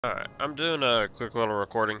Alright, I'm doing a quick little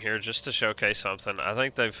recording here just to showcase something. I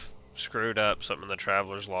think they've screwed up something in the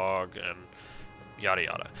Traveler's Log and yada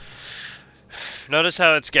yada. Notice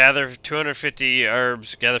how it's gather 250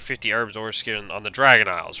 herbs, gather 50 herbs or skin on the Dragon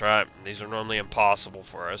Isles, right? These are normally impossible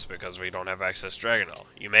for us because we don't have access to Dragon Isle.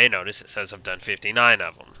 You may notice it says I've done 59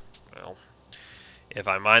 of them. Well, if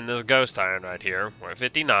I mine this Ghost Iron right here, we're at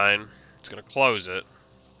 59, it's going to close it.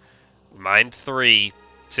 Mine 3,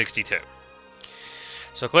 62.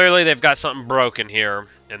 So clearly they've got something broken here,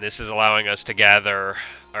 and this is allowing us to gather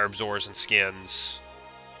herbs, ores, and skins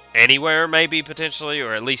anywhere, maybe, potentially,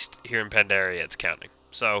 or at least here in Pandaria it's counting.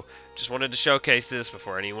 So, just wanted to showcase this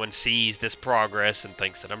before anyone sees this progress and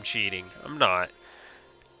thinks that I'm cheating. I'm not.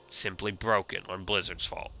 Simply broken on Blizzard's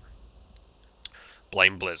fault.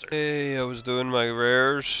 Blame Blizzard. Hey, I was doing my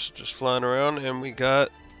rares, just flying around, and we got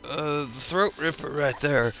the Throat Ripper right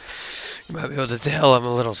there. You might be able to tell I'm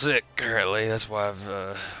a little sick currently. That's why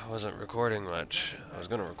I wasn't recording much. I was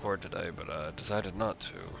going to record today, but I decided not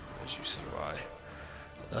to, as you see why.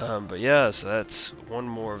 But yeah, so that's one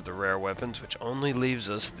more of the rare weapons, which only leaves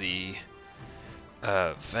us the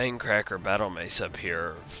Fangcracker Battle Mace up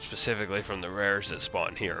here, specifically from the rares that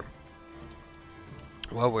spawn here.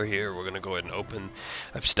 While we're here, we're going to go ahead and open.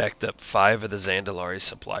 I've stacked up 5 of the Zandalari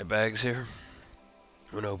supply bags here.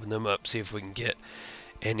 I'm going to open them up, see if we can get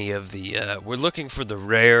any of the, we're looking for the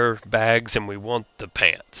rare bags and we want the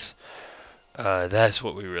pants. That's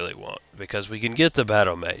what we really want, because we can get the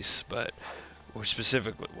battle mace, but we're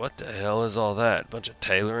specifically, what the hell is all that? Bunch of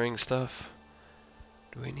tailoring stuff?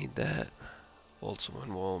 Do we need that? Bolts of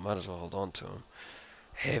Windwool, might as well hold on to them.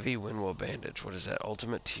 Heavy Windwool bandage, what is that?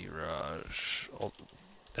 Ultimate Tirage.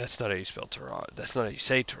 That's not how you spell Tirage. That's not how you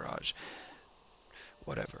say Tirage.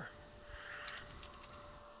 Whatever.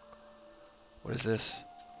 What is this?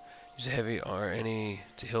 Use a heavy or any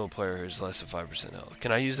to heal a player who's less than 5% health.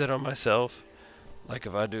 Can I use that on myself? Like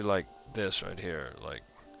if I do like this right here, like.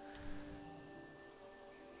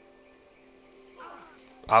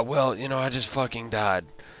 Well, you know, I just fucking died.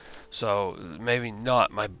 So maybe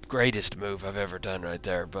not my greatest move I've ever done right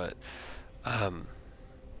there, but alright,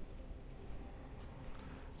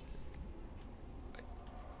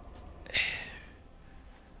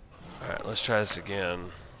 let's try this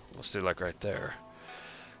again. Let's do like right there.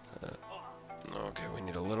 Okay, we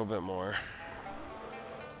need a little bit more.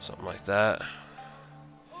 Something like that.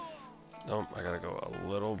 Nope, I gotta go a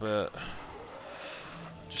little bit.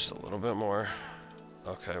 Just a little bit more.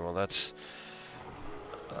 Okay, well that's...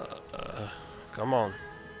 come on.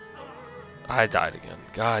 I died again.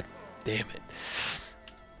 God damn it.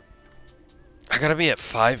 I gotta be at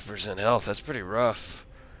 5% health. That's pretty rough.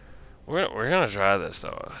 We're gonna try this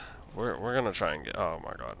though. We're gonna try and get... Oh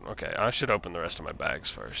my god. Okay, I should open the rest of my bags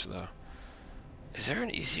first though. Is there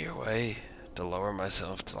an easier way to lower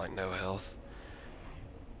myself to like no health?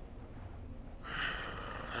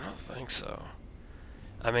 I don't think so.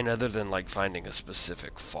 I mean, other than like finding a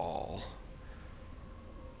specific fall.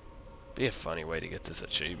 Be a funny way to get this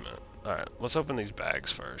achievement. Alright, let's open these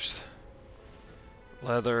bags first.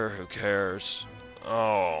 Leather, who cares?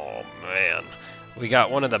 Oh man. We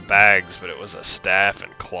got one of the bags, but it was a staff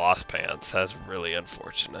and cloth pants. That's really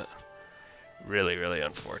unfortunate. Really, really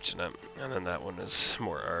unfortunate. And then that one is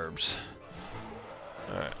more herbs.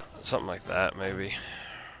 Alright, something like that maybe.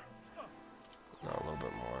 No, a little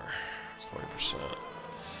bit more. 40%.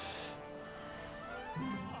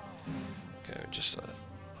 Okay, just a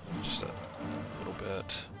little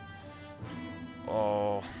bit.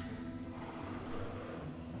 Oh.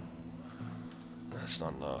 That's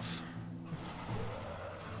not enough.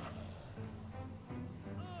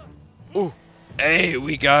 Ooh. Hey,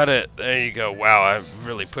 we got it. There you go. Wow, I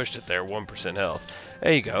really pushed it there. 1% health.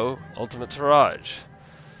 There you go. Ultimate Tirage.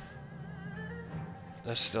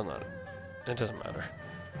 That's still not... It doesn't matter.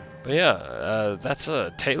 But yeah, that's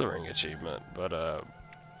a tailoring achievement. But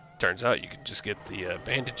turns out you can just get the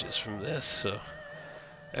bandages from this. So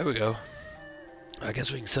there we go. I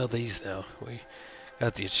guess we can sell these now. We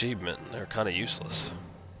got the achievement and they're kind of useless.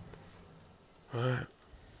 Alright.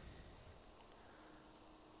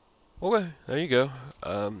 Okay, there you go.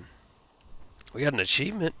 We got an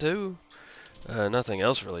achievement too. Nothing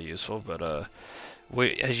else really useful, but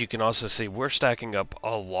as you can also see, we're stacking up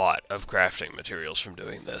a lot of crafting materials from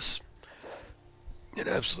doing this. An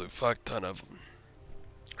absolute fuck ton of them.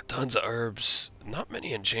 Tons of herbs, not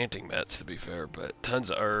many enchanting mats to be fair, but tons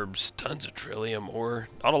of herbs, tons of trillium ore,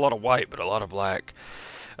 not a lot of white, but a lot of black.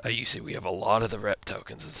 You see we have a lot of the rep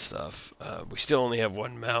tokens and stuff. We still only have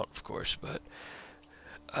 1 mount, of course, but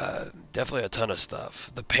definitely a ton of stuff.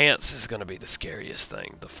 The pants is going to be the scariest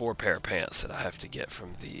thing. The 4 pair of pants that I have to get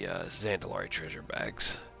from the Zandalari treasure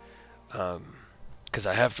bags. Because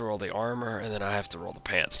I have to roll the armor, and then I have to roll the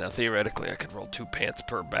pants. Now, theoretically, I could roll 2 pants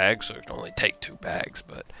per bag, so it can only take 2 bags,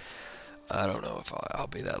 but I don't know if I'll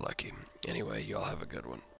be that lucky. Anyway, y'all have a good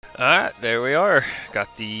one. Alright, there we are.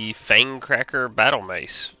 Got the Fangcracker Battle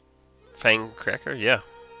Mace. Fangcracker? Yeah.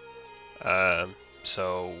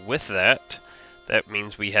 So, with that, that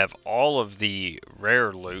means we have all of the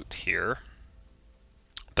rare loot here.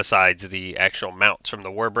 Besides the actual mounts from the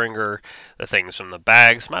Warbringer, the things from the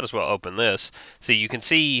bags. Might as well open this. So you can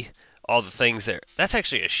see all the things there. That's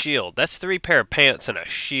actually a shield. That's 3 pair of pants and a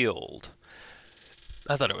shield.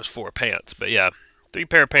 I thought it was 4 pants, but yeah. 3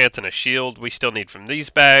 pair of pants and a shield we still need from these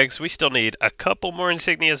bags. We still need a couple more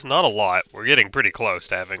insignias. Not a lot. We're getting pretty close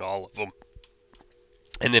to having all of them.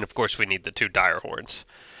 And then, of course, we need the 2 dire horns.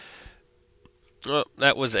 Well,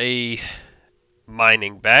 that was a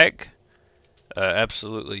mining bag.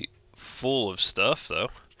 Absolutely full of stuff, though.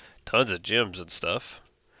 Tons of gems and stuff.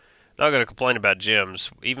 Not going to complain about gems.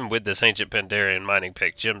 Even with this ancient Pandarian mining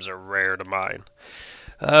pick, gems are rare to mine.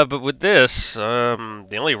 But with this,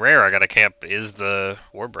 the only rare I got to camp is the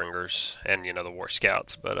Warbringers and, you know, the War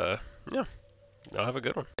Scouts. But, yeah, I'll have a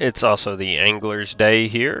good one. It's also the Angler's Day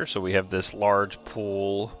here, so we have this large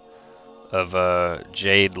pool of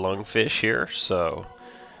jade lungfish here. So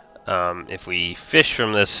if we fish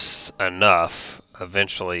from this enough,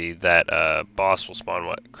 eventually that boss will spawn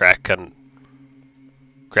what? Krakenanen?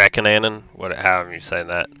 However you say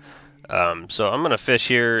that. So I'm going to fish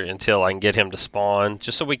here until I can get him to spawn,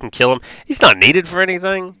 just so we can kill him. He's not needed for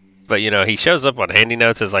anything, but you know, he shows up on handy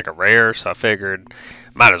notes as like a rare, so I figured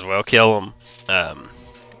might as well kill him.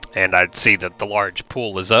 And I'd see that the large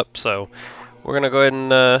pool is up, so we're going to go ahead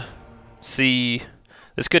and see.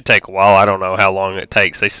 This could take a while. I don't know how long it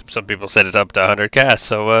takes. Some people set it up to 100 casts,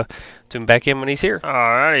 so tune back in when he's here.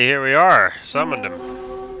 Alrighty, here we are. Summoned him.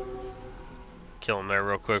 Kill him there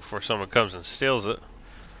real quick before someone comes and steals it.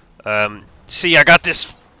 See, I got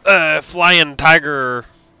this flying tiger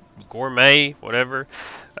gourmet, whatever.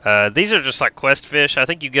 These are just like quest fish. I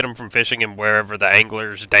think you get them from fishing in wherever the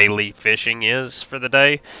angler's daily fishing is for the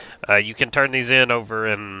day. You can turn these in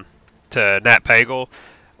over to Nat Pagal.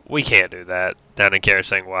 We can't do that down in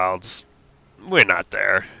Karasang Wilds. We're not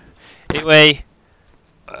there. Anyway,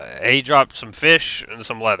 he dropped some fish and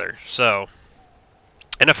some leather, so,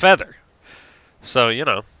 and a feather. So, you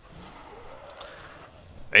know,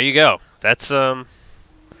 there you go. That's him.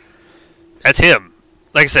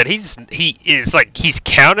 Like I said, he's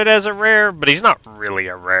counted as a rare, but he's not really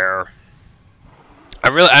a rare.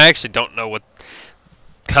 I actually don't know what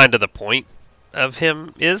kind of the point of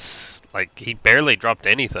him is. Like, he barely dropped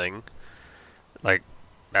anything, like,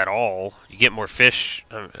 at all. You get more fish.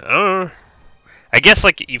 I guess,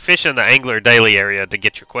 like, you fish in the angler daily area to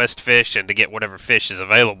get your quest fish and to get whatever fish is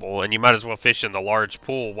available, and you might as well fish in the large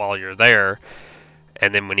pool while you're there.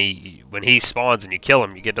 And then when he spawns and you kill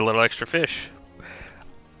him, you get a little extra fish,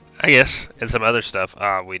 I guess, and some other stuff.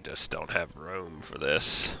 We just don't have room for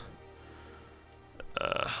this.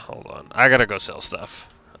 Hold on, I gotta go sell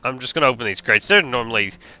stuff. I'm just gonna open these crates. Is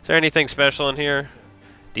there anything special in here?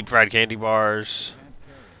 Deep fried candy bars,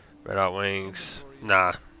 red hot wings.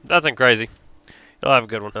 Nah, nothing crazy. You'll have a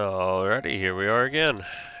good one. Alrighty, here we are again,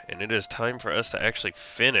 and it is time for us to actually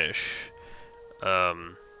finish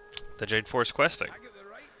the Jade Forest questing.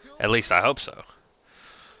 At least I hope so.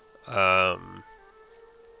 I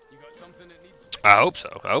hope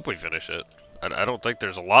so. I hope we finish it. I don't think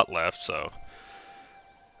there's a lot left, so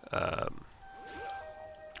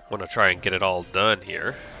want to try and get it all done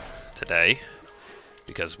here today,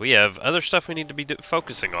 because we have other stuff we need to be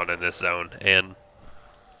focusing on in this zone, and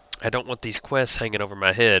I don't want these quests hanging over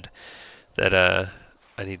my head that I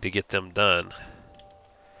need to get them done.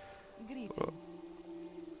 Greetings.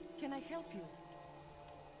 Can I help you?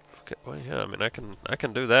 Okay, well, yeah, I mean, I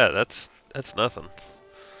can do that. That's nothing.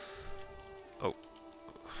 Oh,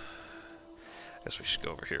 guess we should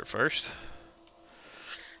go over here first.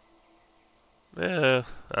 Yeah,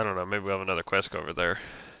 I don't know. Maybe we'll have another quest go over there.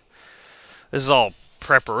 This is all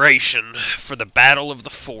preparation for the Battle of the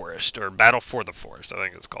Forest, or Battle for the Forest, I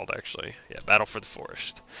think it's called, actually. Yeah, Battle for the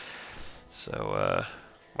Forest. So,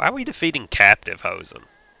 why are we defeating Captive Hosen?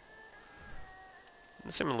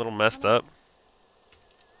 It seems a little messed up.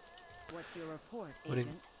 What's your report, Agent?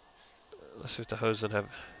 Let's see what the Hosen have.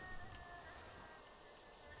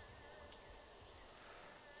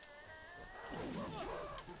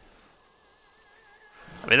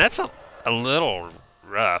 I mean, that's a little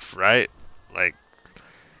rough, right? Like,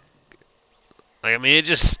 I mean, it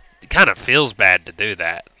just kind of feels bad to do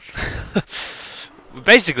that. We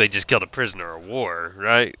basically just killed a prisoner of war,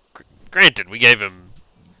 right? Granted, we gave him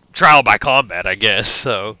trial by combat, I guess,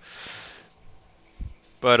 so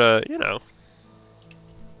But, you know,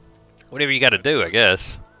 whatever you got to do, I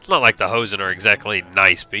guess. It's not like the Hosen are exactly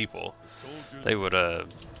nice people. They would,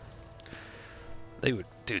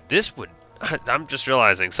 dude, this would, I'm just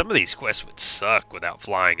realizing some of these quests would suck without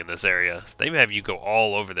flying in this area. They have you go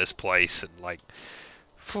all over this place and, like,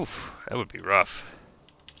 whew, that would be rough.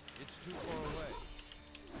 It's too far away.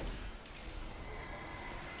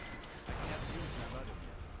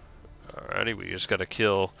 Alrighty, we just gotta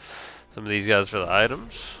kill some of these guys for the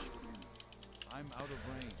items. I'm out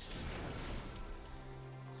of range.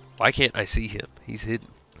 Why can't I see him? He's hidden.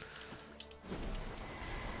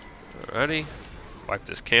 Alrighty, wipe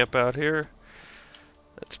this camp out here.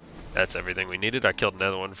 That's everything we needed. I killed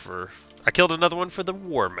another one for the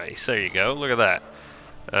war mace. There you go. Look at that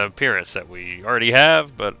appearance that we already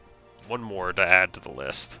have, but one more to add to the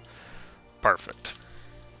list. Perfect.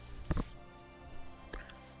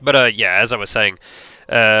 But yeah, as I was saying,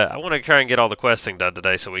 I want to try and get all the questing done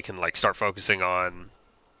today so we can like start focusing on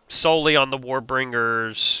solely on the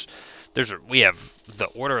Warbringers. We have the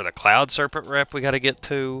Order of the Cloud Serpent rep we got to get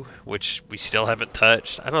to, which we still haven't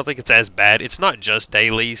touched. I don't think it's as bad. It's not just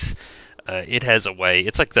dailies. It has a way.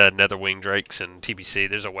 It's like the Netherwing Drakes and TBC.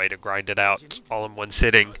 There's a way to grind it out all in one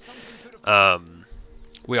sitting.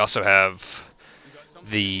 We also have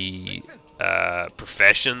the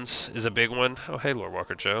Professions is a big one. Oh, hey, Lord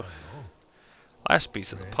Walker Joe. Last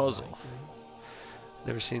piece of the puzzle.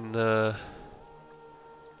 Never seen the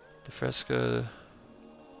fresco.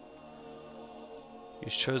 You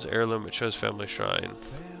chose heirloom, it chose family shrine.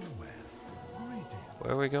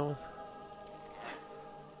 Where are we going?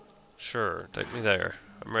 Sure, take me there.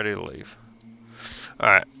 I'm ready to leave.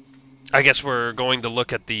 Alright. I guess we're going to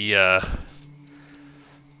look at the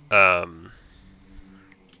well,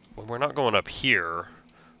 we're not going up here.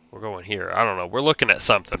 We're going here. I don't know. We're looking at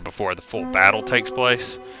something before the full battle takes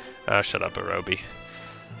place. Shut up, Arobi.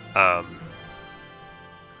 I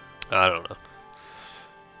don't know.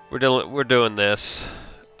 We're doing this,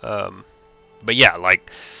 but yeah,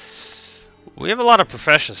 like we have a lot of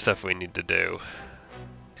profession stuff we need to do,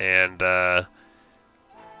 and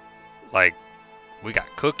like we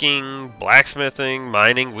got cooking, blacksmithing,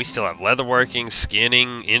 mining. We still have leatherworking,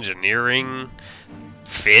 skinning, engineering,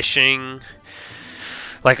 fishing.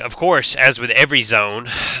 Like, of course, as with every zone,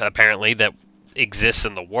 apparently that exists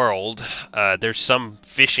in the world, there's some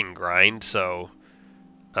fishing grind. So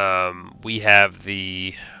we have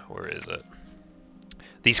the. Where is it?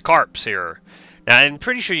 These carps here. Now, I'm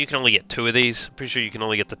pretty sure you can only get 2 of these. I'm pretty sure you can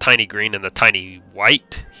only get the tiny green and the tiny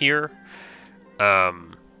white here.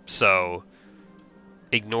 So,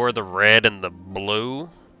 ignore the red and the blue,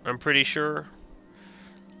 I'm pretty sure.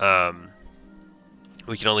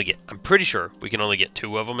 We can only get, I'm pretty sure we can only get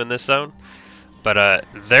 2 of them in this zone. But,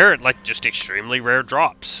 they're, like, just extremely rare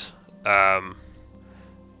drops. And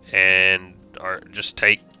are just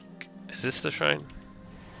take, is this the shrine?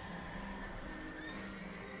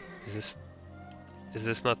 Is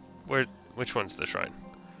this not which one's the shrine?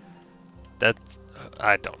 That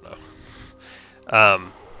I don't know.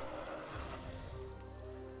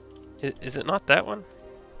 Is it not that one?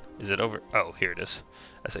 Is it over? Oh, here it is.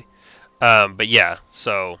 I see. But yeah,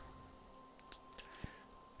 so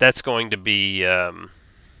that's going to be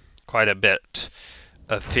quite a bit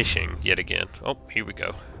of fishing yet again. Oh, here we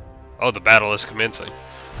go. Oh, the battle is commencing.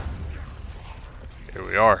 Here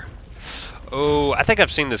we are. Oh, I think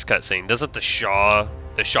I've seen this cutscene. Doesn't the Shaw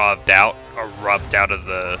of Doubt erupt out of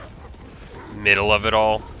the middle of it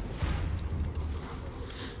all?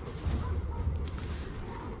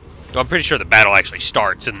 Well, I'm pretty sure the battle actually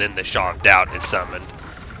starts and then the Shaw of Doubt is summoned.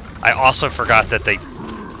 I also forgot that the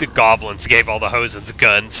goblins gave all the Hosens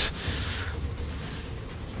guns.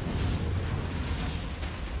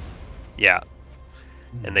 Yeah.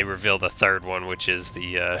 And they reveal the third one, which is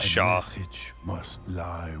the Shaw. The message must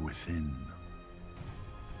lie within.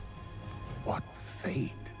 What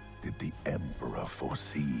fate did the Emperor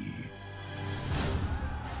foresee?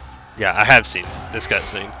 Yeah, I have seen this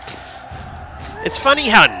cutscene. It's funny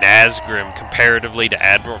how Nazgrim, comparatively to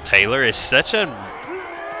Admiral Taylor, is such a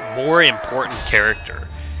more important character.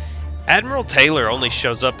 Admiral Taylor only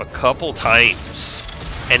shows up a couple times,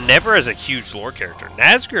 and never as a huge lore character.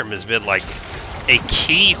 Nazgrim has been like a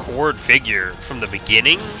key horde figure from the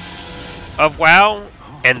beginning of WoW,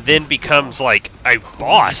 and then becomes like a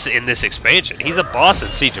boss in this expansion. He's a boss in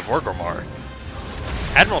Siege of Orgrimmar.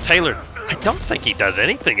 Admiral Taylor, I don't think he does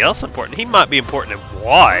anything else important. He might be important in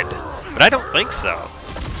WoD, but I don't think so.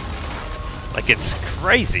 Like, it's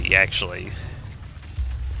crazy, actually.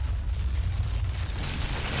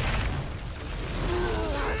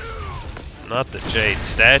 Not the Jade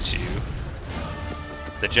statue.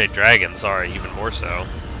 The Jade Dragon, sorry, even more so.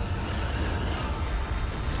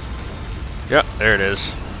 Yep, there it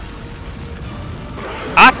is.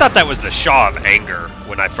 I thought that was the Shaw of Anger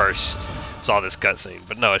when I first saw this cutscene,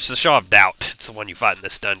 but no, it's the Shaw of Doubt. It's the one you fight in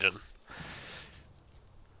this dungeon.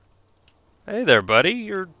 Hey there, buddy.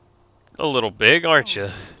 You're a little big, aren't you?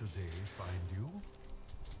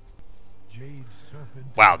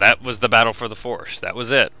 Wow, that was the battle for the forest. That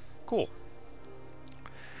was it. Cool.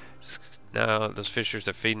 Now those fishers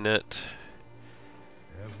are feeding it.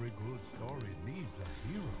 Every good story needs a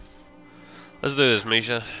hero. Let's do this,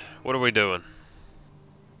 Misha. What are we doing?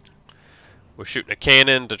 We're shooting a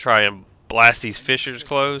cannon to try and blast these fissures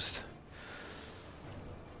closed.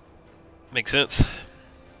 Makes sense.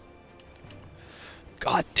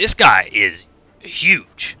 God, this guy is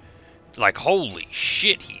huge. Like, holy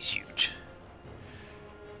shit, he's huge.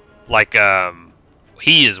 Like,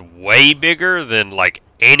 he is way bigger than, like,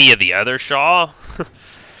 any of the other Shaw.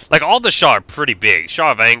 Like, all the Shaw are pretty big.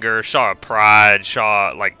 Shaw of Anger, Shaw of Pride,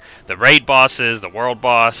 Shaw, like, the raid bosses, the world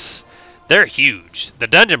boss. They're huge. The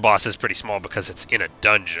dungeon boss is pretty small because it's in a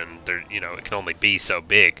dungeon. There, you know, it can only be so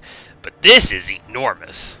big. But this is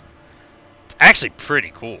enormous. It's actually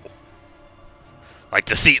pretty cool. Like,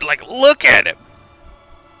 to see, like, look at him.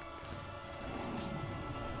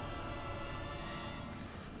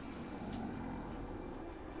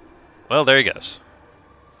 Well, there he goes.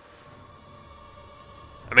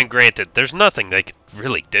 I mean, granted, there's nothing they could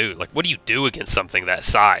really do. Like, what do you do against something that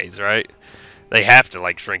size, right? They have to,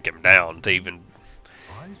 like, shrink him down to even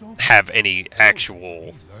have any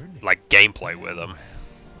actual, like, gameplay with him.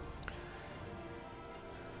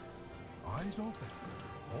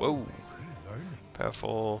 Whoa.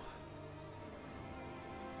 Powerful.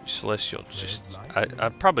 Celestial, just... I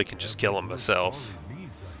probably can just kill him myself.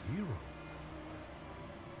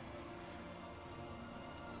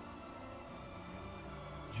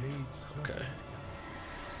 Okay.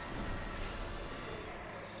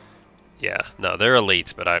 Yeah, no, they're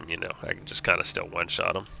elites, but I'm, you know, I can just kind of still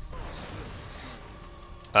one-shot them.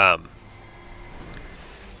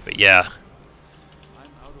 But yeah.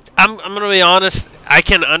 I'm gonna be honest, I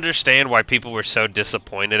can understand why people were so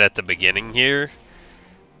disappointed at the beginning here.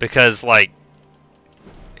 Because, like,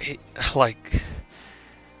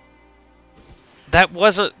 that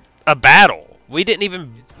wasn't a battle. We didn't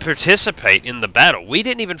even participate in the battle. We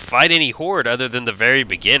didn't even fight any horde other than the very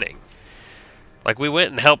beginning. Like, we went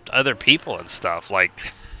and helped other people and stuff. Like,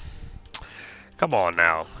 come on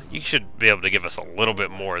now. You should be able to give us a little bit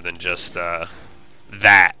more than just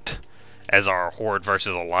that as our horde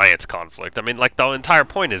versus alliance conflict. I mean, like, the entire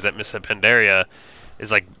point is that Miss Pandaria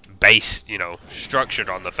is, like, based, you know, structured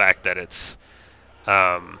on the fact that it's,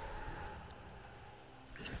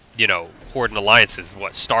 you know, horde and alliance is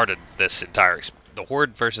what started this entire, the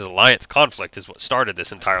horde versus alliance conflict is what started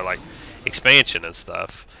this entire, like, expansion and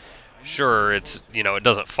stuff. Sure, it's, you know, it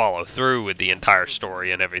doesn't follow through with the entire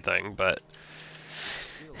story and everything, but,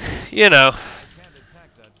 you know,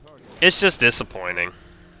 it's just disappointing.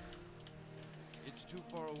 It's too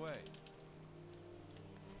far away.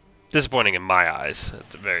 Disappointing in my eyes, at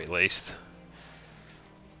the very least.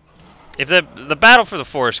 If the battle for the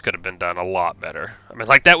forest could have been done a lot better. I mean,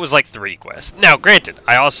 like, that was like 3 quests. Now, granted,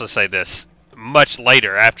 I also say this much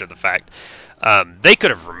later after the fact. They could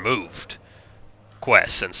have removed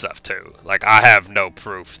quests and stuff too. Like, I have no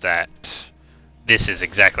proof that this is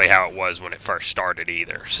exactly how it was when it first started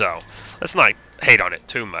either. So, let's not hate on it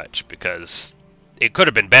too much, because it could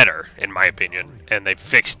have been better, in my opinion. And they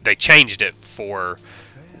changed it for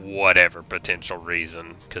whatever potential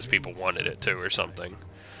reason, because people wanted it to or something.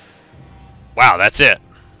 Wow, that's it.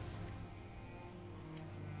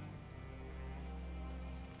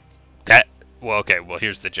 Well, okay, well,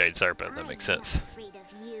 here's the Jade Serpent. That makes sense.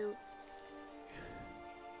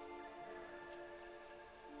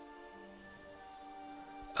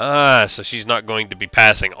 Ah, so she's not going to be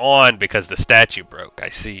passing on because the statue broke. I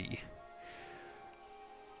see.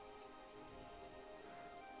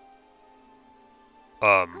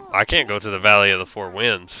 I can't go to the Valley of the Four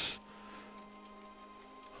Winds.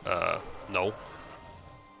 No.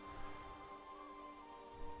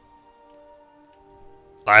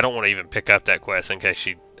 I don't want to even pick up that quest in case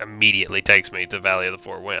she immediately takes me to Valley of the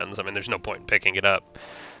Four Winds. I mean, there's no point in picking it up.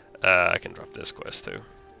 I can drop this quest too.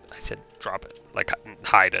 I said drop it. Like,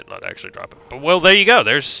 hide it, not actually drop it. But, well, there you go.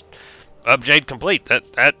 There's Jade complete.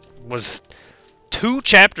 That was 2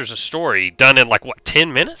 chapters of story done in, like, what,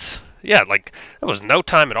 10 minutes? Yeah, like, that was no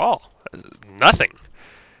time at all. Nothing.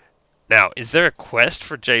 Now, is there a quest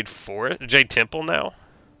for Jade Temple now?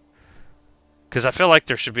 Because I feel like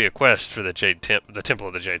there should be a quest for the Temple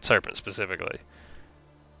of the Jade Serpent specifically.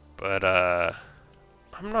 But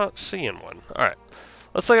I'm not seeing one. Alright.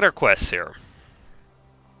 Let's look at our quests here.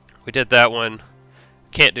 We did that one.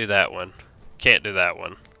 Can't do that one. Can't do that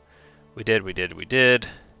one. We did. We can't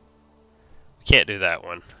do that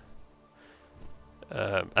one.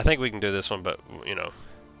 I think we can do this one, but, you know.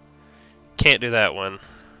 Can't do that one.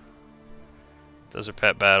 Those are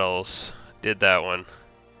pet battles. Did that one.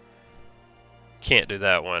 Can't do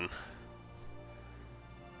that one.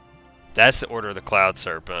 That's the Order of the Cloud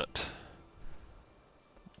Serpent.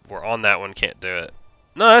 We're on that one, can't do it.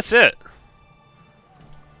 No, that's it.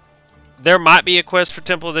 There might be a quest for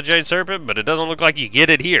Temple of the Jade Serpent, but it doesn't look like you get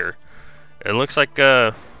it here. It looks like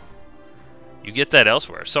you get that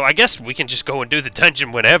elsewhere. So I guess we can just go and do the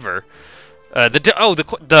dungeon whenever.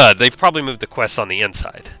 They've probably moved the quests on the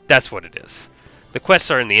inside. That's what it is. The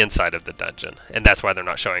quests are in the inside of the dungeon, and that's why they're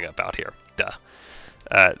not showing up out here.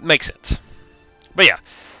 Makes sense. But yeah,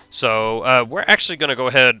 so we're actually going to go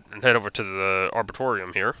ahead and head over to the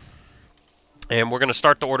Arbitorium here. And we're going to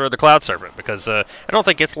start the Order of the Cloud Serpent, because I don't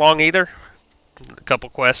think it's long either. A couple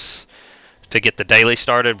quests to get the daily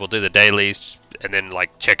started. We'll do the dailies, and then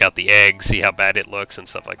like check out the egg, see how bad it looks, and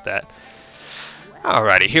stuff like that.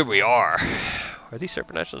 Alrighty, here we are. Are these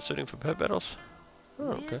Serpent Nationals suiting for pet battles?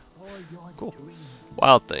 Oh, okay. Cool.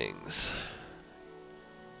 Wild things.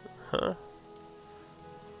 Huh?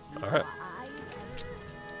 Alright.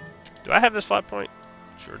 Do I have this flat point?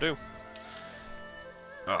 Sure do.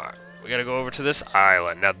 Alright. We gotta go over to this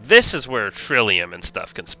island. Now this is where Trillium and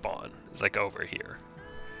stuff can spawn. It's like over here.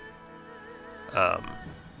 God,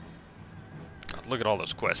 look at all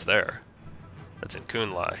those quests there. That's in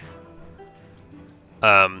Kunlai.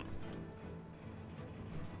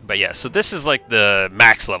 But yeah, so this is like the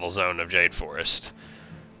max level zone of Jade Forest.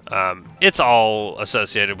 It's all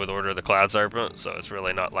associated with Order of the Cloud Serpent, so it's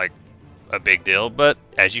really not like a big deal. But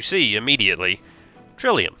as you see immediately,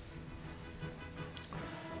 Trillium.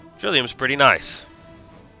 Trillium's pretty nice.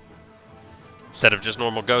 Instead of just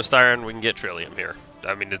normal ghost iron, we can get Trillium here.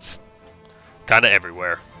 I mean, it's kind of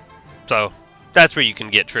everywhere. So that's where you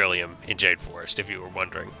can get Trillium in Jade Forest, if you were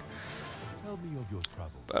wondering. Tell me of your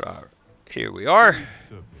travels. But here we are.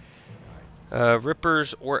 Cloud Serpents.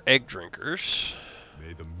 Rippers or egg drinkers.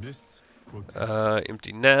 May the mists protect.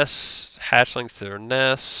 Empty nests, hatchlings to their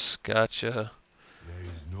nests, gotcha. There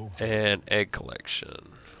is no hope. And egg collection.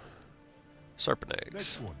 Serpent eggs.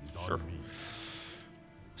 Next one is Sure. on me.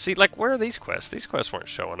 See, like, where are these quests? These quests weren't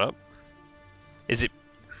showing up. Is it...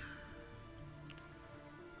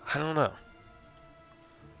 I don't know.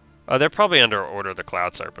 Oh, they're probably under Order of the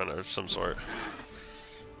Cloud Serpent of some sort.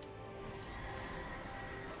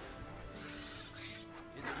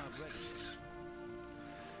 It's not ready.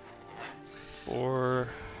 4...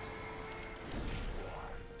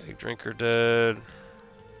 Egg drinker dead.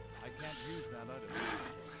 I can't use that other.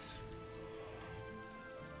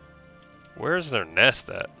 Where's their nest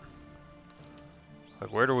at?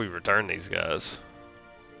 Like, where do we return these guys?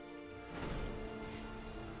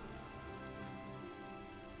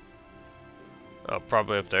 Oh,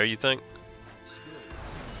 probably up there, you think?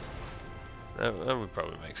 That would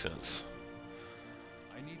probably make sense.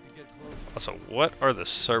 I need to get closer. Also, what are the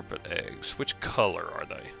serpent eggs? Which color are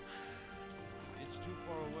they? It's too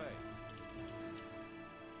far away.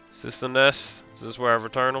 Is this the nest? Is this where I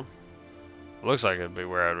return them? Looks like it'd be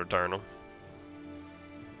where I'd return them.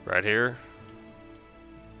 Right here?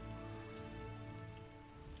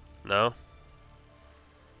 No?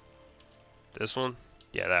 This one?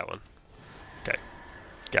 Yeah, that one. Okay.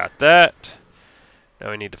 Got that. Now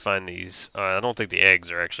we need to find these. I don't think the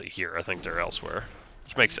eggs are actually here. I think they're elsewhere.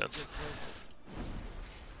 Which makes sense.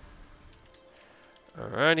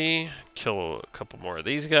 Alrighty. Kill a couple more of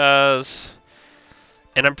these guys.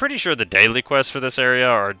 And I'm pretty sure the daily quests for this area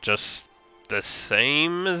are just the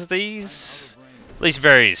same as these. At least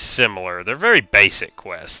very similar. They're very basic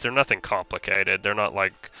quests. They're nothing complicated. They're not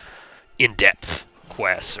like in-depth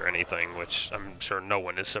quests or anything, which I'm sure no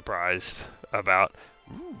one is surprised about.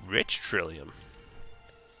 Ooh, rich Trillium.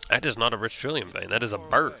 That is not a rich Trillium vein. That is a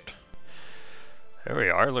bird. There we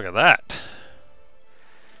are. Look at that.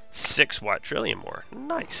 6 white Trillium ore.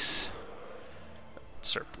 Nice.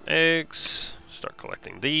 Serpent eggs. Start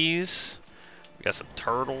collecting these. We got some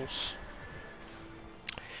turtles.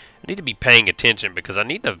 I need to be paying attention because I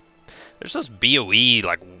need to... There's those BOE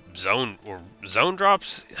like zone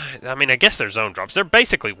drops. I mean, I guess they're zone drops. They're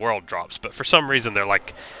basically world drops, but for some reason they're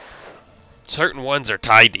like... Certain ones are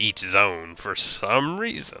tied to each zone for some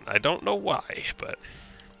reason. I don't know why, but...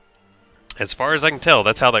 As far as I can tell,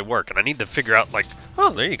 that's how they work. And I need to figure out like...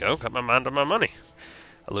 Oh, there you go. Got my mind on my money.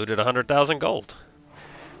 I looted 100,000 gold.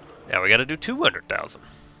 Now we gotta do 200,000.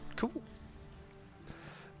 Cool.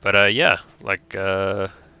 But yeah, like I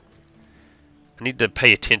need to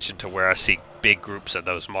pay attention to where I see big groups of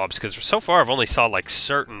those mobs, because so far I've only saw like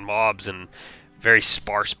certain mobs in very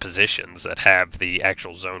sparse positions that have the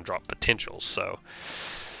actual zone drop potential. So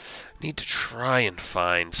I need to try and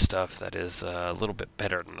find stuff that is a little bit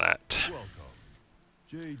better than that. Welcome.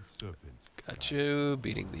 Jade Serpents. Got you,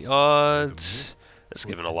 beating the odds. That's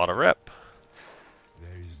giving a lot of rep.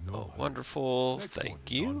 There is no Oh, hurry. wonderful. Next Thank one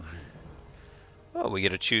is you. on me. Oh, we get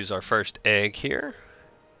to choose our first egg here.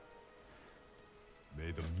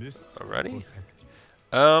 May the mists Alrighty. protect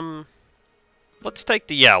you. Let's take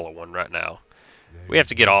the yellow one right now. There We have is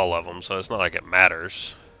to get no all of hurry. them, so it's not like it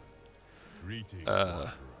matters. Greetings, No,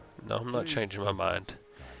 I'm not Jade changing my Serpents mind.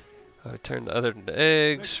 guide. Return the other to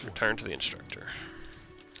eggs. Return to the instructor.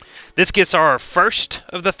 This gets our first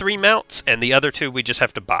of the 3 mounts, and the other 2 we just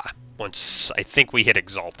have to buy. Once I think we hit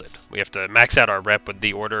Exalted, we have to max out our rep with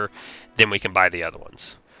the order, then we can buy the other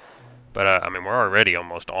ones. But I mean, we're already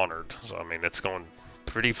almost honored, so I mean, it's going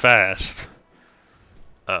pretty fast.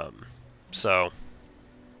 So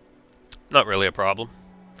not really a problem.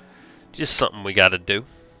 Just something we got to do.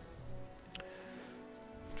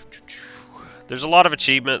 There's a lot of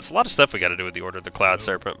achievements, a lot of stuff we got to do with the Order of the Cloud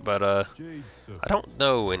Serpent, but Jade Serpents. I don't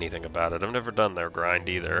know anything about it. I've never done their grind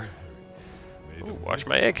either. May the Ooh, watch mists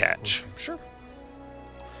my egg hatch. protect Sure.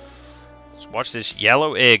 Let's watch this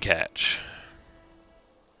yellow egg hatch.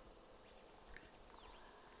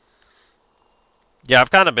 Yeah,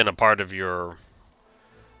 I've kind of been a part of your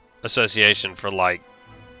association for like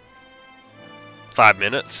 5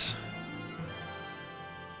 minutes.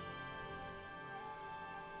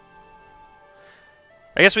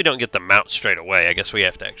 I guess we don't get the mount straight away. I guess we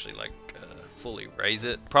have to actually like fully raise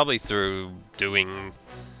it. Probably through doing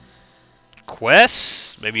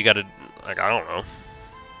quests. Maybe you gotta, like, I don't know.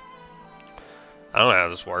 I don't know how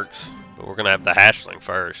this works. But we're gonna have the hatchling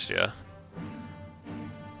first, yeah.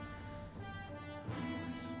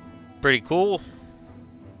 Pretty cool.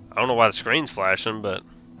 I don't know why the screen's flashing, but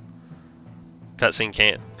cutscene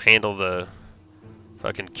can't handle the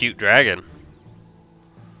fucking cute dragon.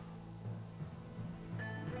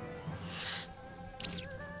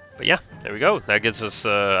 But yeah, there we go. That gets us,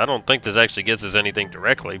 I don't think this actually gets us anything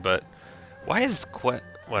directly, but why is the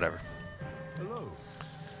whatever. Hello.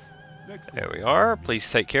 Next There one we is are. on me.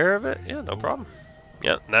 Please take care of it. Yeah, no problem.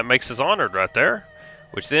 Yeah, that makes us honored right there,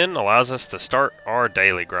 which then allows us to start our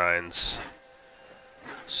daily grinds.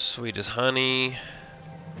 Sweet as honey.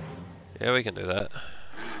 Yeah, we can do that.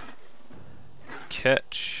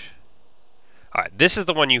 Catch. Alright, this is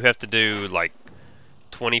the one you have to do like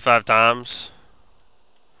 25 times.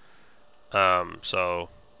 So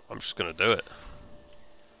I'm just gonna do it.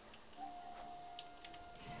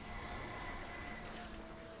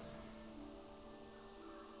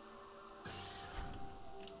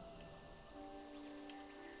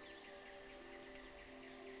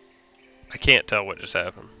 I can't tell what just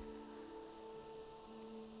happened.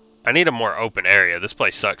 I need a more open area. This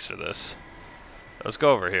place sucks for this. Let's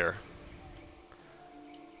go over here.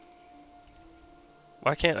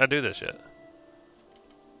 Why can't I do this yet?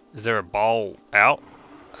 Is there a ball out?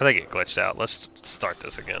 I think it glitched out. Let's start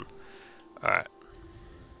this again. Alright.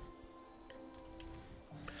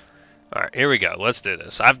 Alright, here we go. Let's do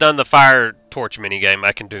this. I've done the fire torch minigame.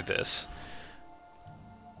 I can do this.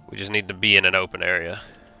 We just need to be in an open area.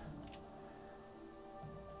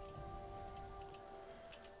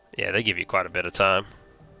 Yeah, they give you quite a bit of time.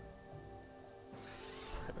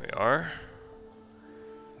 Here we are.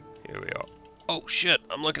 Here we are. Oh shit,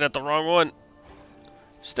 I'm looking at the wrong one.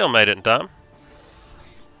 Still made it in time.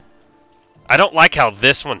 I don't like how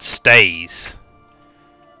this one stays.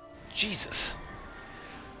 Jesus.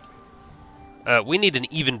 We need an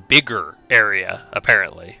even bigger area,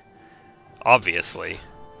 apparently. Obviously.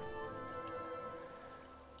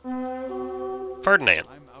 Ferdinand,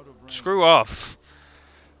 I'm out of range. screw off.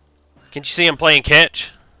 Can't you see I'm playing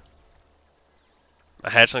catch? My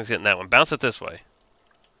hatchling's getting that one. Bounce it this way.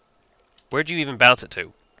 Where'd you even bounce it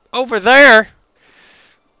to? Over there!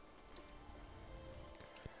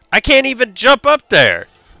 I can't even jump up there!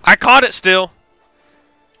 I caught it still!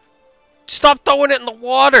 Stop throwing it in the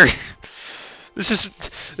water! This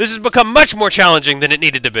has become much more challenging than it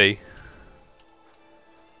needed to be.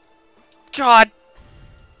 God!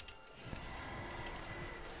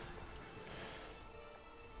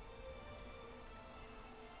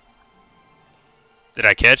 Did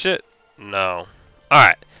I catch it? No.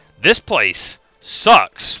 Alright. This place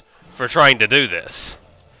sucks for trying to do this.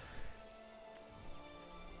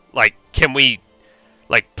 Like, can we,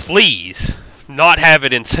 like, please not have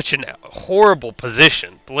it in such a horrible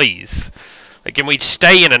position, please? Like, can we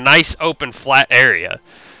stay in a nice, open, flat area?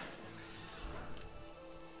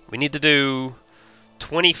 We need to do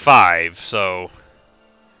 25, so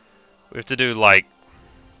we have to do like,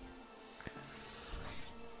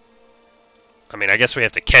 I mean, I guess we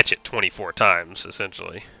have to catch it 24 times,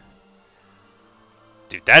 essentially.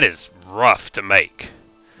 Dude, that is rough to make.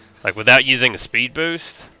 Like, without using a speed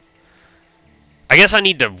boost. I guess I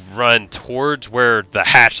need to run towards where the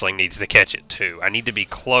hatchling needs to catch it, too. I need to be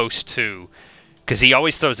close to, because he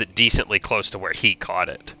always throws it decently close to where he caught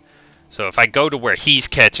it. So if I go to where he's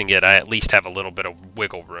catching it, I at least have a little bit of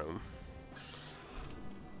wiggle room.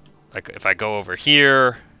 Like, if I go over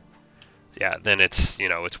here, yeah, then it's, you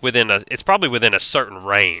know, it's probably within a certain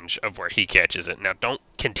range of where he catches it. Now, don't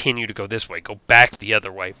continue to go this way. Go back the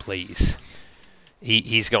other way, please.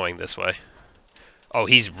 He's going this way. Oh,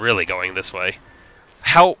 he's really going this way.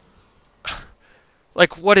 How?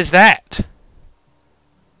 Like, what is that?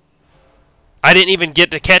 I didn't even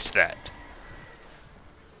get to catch that.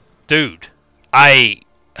 Dude,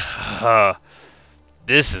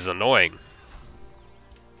 this is annoying.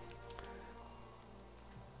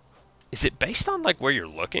 Is it based on, like, where you're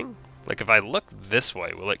looking? Like, if I look this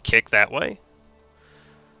way, will it kick that way?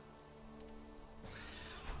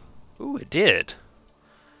 Ooh, it did.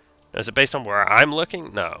 Is it based on where I'm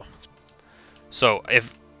looking? No. So,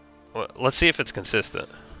 well, let's see if it's consistent.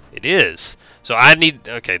 It is. So I need,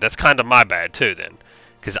 okay, that's kind of my bad too then.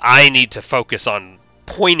 Because I need to focus on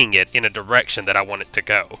pointing it in a direction that I want it to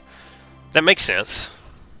go. That makes sense.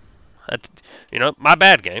 That's, you know, my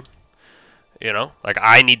bad, game. You know, like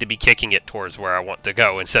I need to be kicking it towards where I want to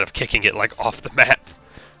go instead of kicking it like off the map.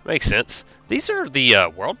 Makes sense. These are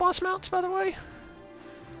the world boss mounts, by the way.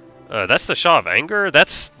 That's the Shaw of Anger.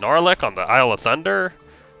 That's Gnarlek on the Isle of Thunder.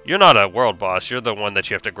 You're not a world boss. You're the one that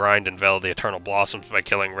you have to grind and veil the Eternal Blossoms by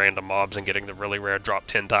killing random mobs and getting the really rare drop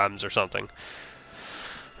 10 times or something.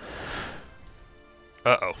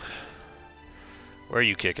 Uh-oh. Where are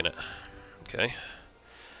you kicking it? Okay.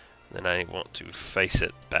 Then I want to face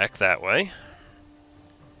it back that way.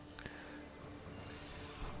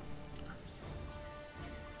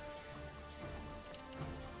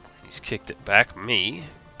 He's kicked it back me.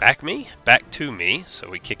 Back me? Back to me. So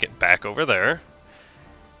we kick it back over there.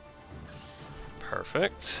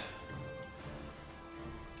 Perfect.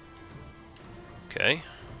 Okay.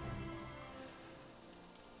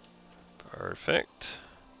 Perfect.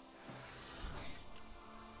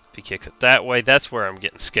 If he kicks it that way, that's where I'm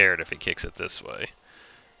getting scared if he kicks it this way.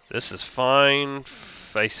 This is fine.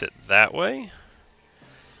 Face it that way.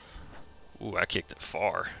 Ooh, I kicked it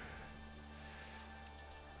far.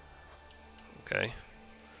 Okay.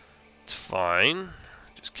 It's fine.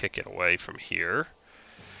 Just kick it away from here.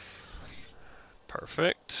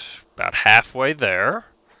 Perfect. About halfway there.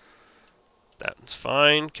 That one's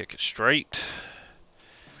fine. Kick it straight.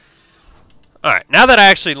 Alright, now that I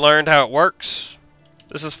actually learned how it works,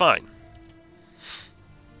 this is fine.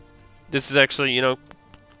 This is actually, you know,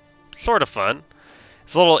 sort of fun.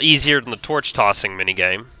 It's a little easier than the torch tossing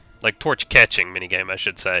minigame. Like, torch catching minigame, I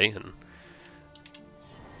should say. And,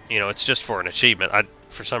 you know, it's just for an achievement. I,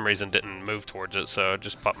 for some reason, didn't move towards it, so I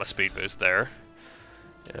just popped my speed boost there.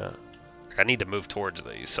 Yeah. I need to move towards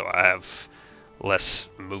these, so I have less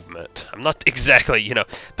movement. I'm not exactly, you know,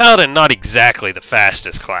 Paladin not exactly the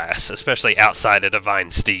fastest class, especially outside of Divine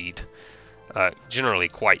Steed. Generally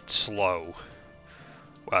quite slow.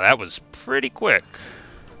 Wow, that was pretty quick.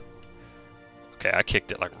 Okay, I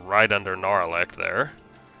kicked it like right under Gnarlek there.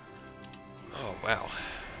 Oh, wow.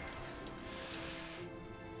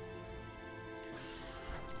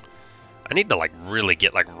 I need to like really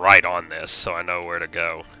get like right on this so I know where to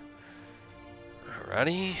go.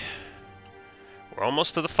 Alrighty. We're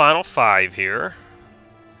almost to the final 5 here.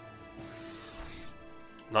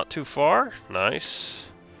 Not too far. Nice.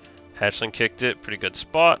 Hatchling kicked it. Pretty good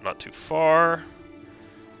spot. Not too far.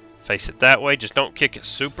 Face it that way. Just don't kick it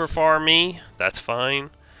super far, me. That's fine.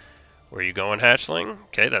 Where are you going, Hatchling?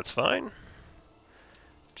 Okay, that's fine.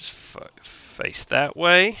 Just face that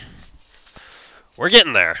way. We're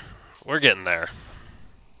getting there. We're getting there.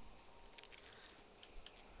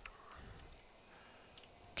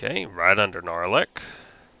 Okay, right under Gnarlek.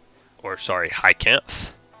 Or, sorry, Hycanth.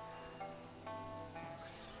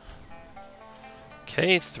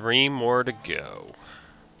 Okay, 3 more to go.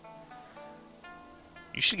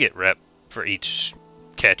 You should get rep for each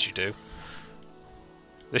catch you do.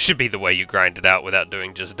 This should be the way you grind it out without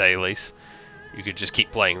doing just dailies. You could just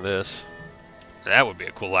keep playing this. That would be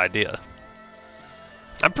a cool idea.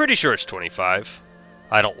 I'm pretty sure it's 25.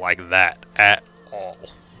 I don't like that at all.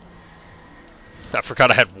 I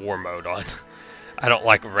forgot I had war mode on. I don't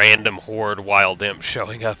like random horde wild imp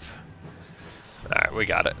showing up. Alright, we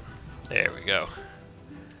got it. There we go.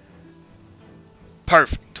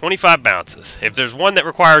 Perfect. 25 bounces. If there's one that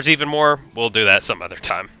requires even more, we'll do that some other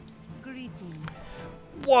time. Greetings.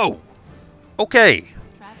 Whoa! Okay.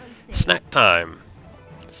 Travel safe. Snack time.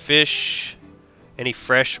 Fish. Any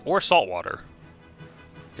fresh or salt water.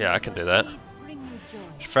 Yeah, I can do that. Dailies bring you joy.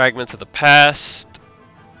 Fragments of the past.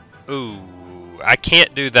 Ooh, I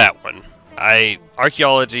can't do that one.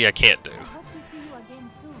 Archaeology I can't do. I hope to see you again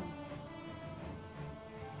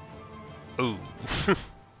soon. Ooh.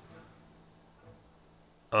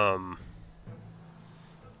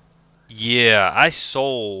 Yeah, I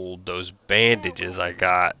sold those bandages I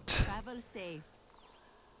got. Travel safe.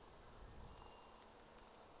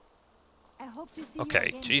 I hope to see you Okay,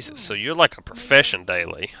 again Jesus, so soon. you're like a profession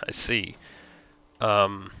daily. I see.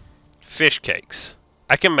 Fish cakes.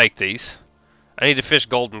 I can make these. I need to fish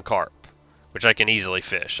golden carp, which I can easily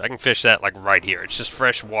fish. I can fish that like right here. It's just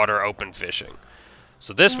fresh water open fishing.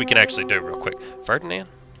 So this we can actually do real quick. Ferdinand?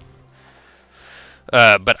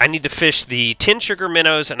 But I need to fish the 10 sugar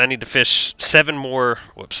minnows, and I need to fish 7 more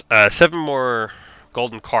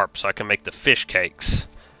golden carp so I can make the fish cakes.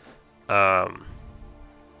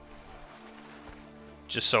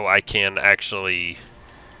 Just so I can actually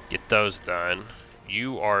get those done.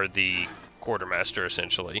 You are the quartermaster,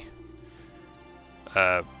 essentially.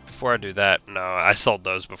 Before I do that, no, I sold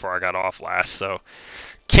those before I got off last, so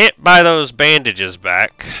can't buy those bandages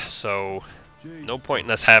back, so Jade no point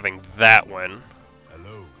in us having that one.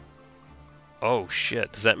 Hello. Oh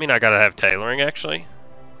shit, does that mean I gotta have tailoring actually?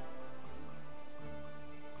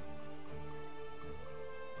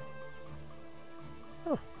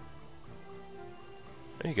 Huh.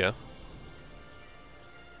 There you go.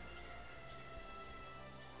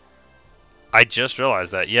 I just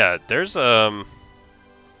realized that, yeah, there's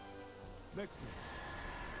Next one.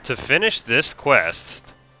 to finish this quest,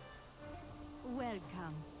 Welcome.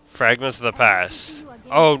 Fragments of the I hope to Past. see you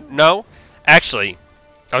again Oh, soon. no. Actually,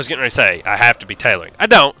 I was getting ready to say, I have to be tailoring. I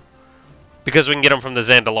don't, because we can get them from the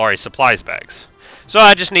Zandalari supplies bags. So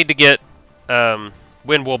I just need to get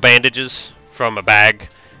wind wool bandages from a bag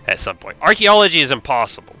at some point. Archaeology is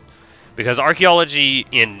impossible, because archaeology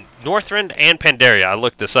in Northrend and Pandaria, I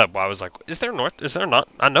looked this up while I was like, is there not?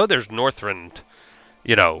 I know there's Northrend,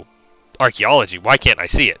 you know, archaeology. Why can't I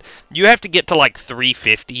see it? You have to get to like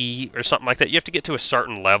 350 or something like that. You have to get to a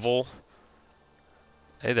certain level.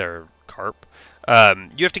 Hey there, carp.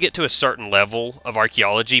 You have to get to a certain level of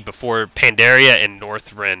archaeology before Pandaria and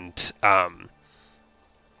Northrend,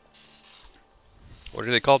 what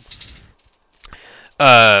are they called?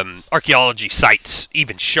 Archaeology sites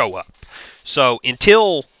even show up. So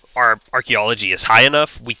until our archaeology is high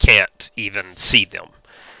enough, we can't even see them.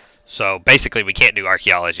 So basically we can't do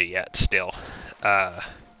archaeology yet still.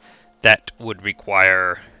 That would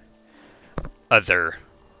require other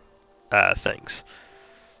things.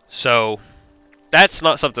 So that's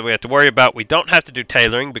not something we have to worry about. We don't have to do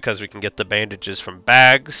tailoring because we can get the bandages from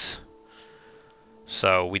bags.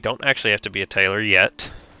 So we don't actually have to be a tailor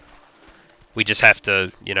yet. We just have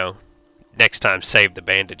to, you know, next time save the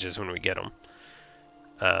bandages when we get them.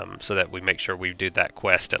 So that we make sure we do that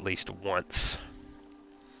quest at least once.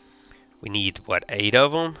 We need, what, 8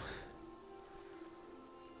 of them?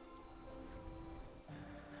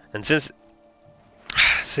 And since...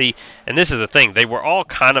 See, and this is the thing. They were all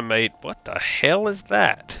kind of made... What the hell is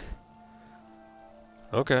that?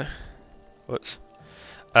 Okay. Whoops.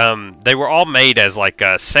 They were all made as like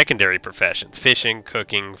secondary professions. Fishing,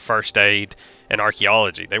 cooking, first aid, and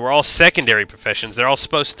archaeology. They were all secondary professions. They're all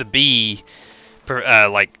supposed to be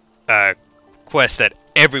quests that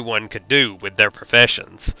everyone could do with their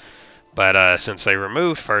professions. But since they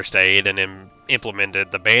removed first aid and then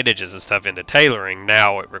implemented the bandages and stuff into tailoring,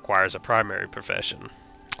 now it requires a primary profession.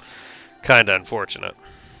 Kinda unfortunate.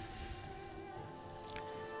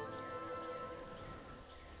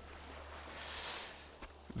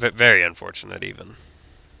 Very unfortunate even.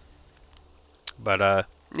 But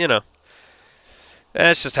you know,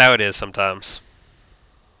 that's just how it is sometimes.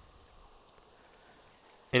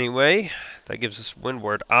 Anyway, that gives us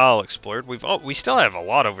Windward Isle explored. We still have a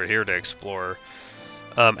lot over here to explore.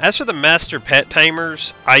 As for the Master Pet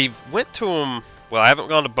Tamers, I went to them. Well, I haven't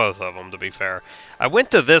gone to both of them, to be fair. I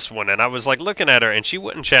went to this one, and I was like looking at her, and she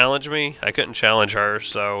wouldn't challenge me. I couldn't challenge her,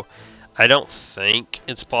 so I don't think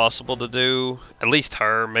it's possible to do at least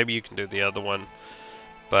her. Maybe you can do the other one,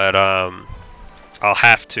 but I'll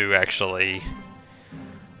have to actually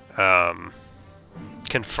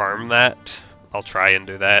confirm that. I'll try and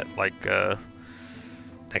do that, like,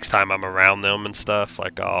 next time I'm around them and stuff.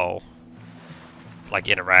 Like, I'll, like,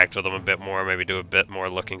 interact with them a bit more, maybe do a bit more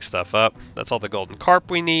looking stuff up. That's all the golden carp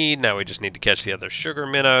we need. Now we just need to catch the other sugar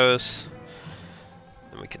minnows.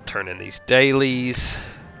 And we can turn in these dailies.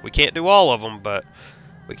 We can't do all of them, but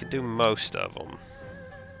we can do most of them.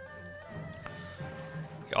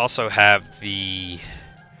 We also have the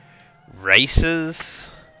races.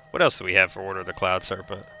 What else do we have for Order of the Cloud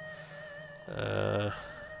Serpent? Where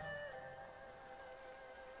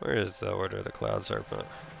is the Order of the Cloud Serpent?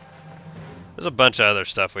 There's a bunch of other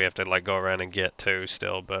stuff we have to like go around and get too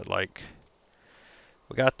still, but like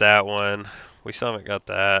we got that one. We still haven't got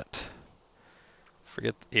that.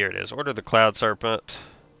 Forget, here it is. Order of the Cloud Serpent.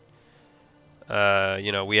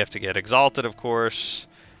 You know, we have to get Exalted, of course.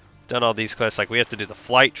 Done all these quests. Like, we have to do the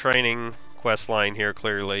flight training quest line here,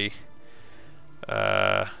 clearly.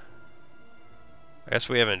 I guess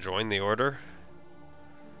we haven't joined the order.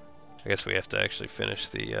 I guess we have to actually finish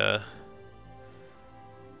the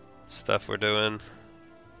stuff we're doing.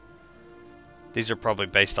 These are probably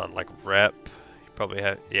based on, like, rep. You probably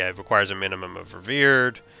have, yeah, it requires a minimum of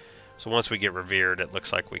revered. So once we get revered, it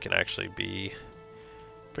looks like we can actually be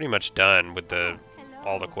pretty much done with the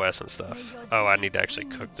all the quests and stuff. Oh, I need to actually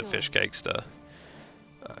cook the fish cake stuff.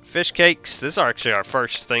 Fish cakes, this is actually our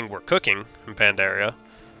first thing we're cooking in Pandaria.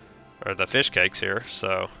 Or the fish cakes here,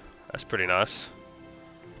 so that's pretty nice.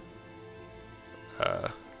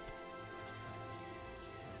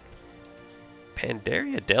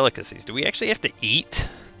 Pandaria delicacies. Do we actually have to eat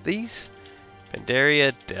these?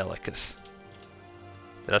 Pandaria delicacies.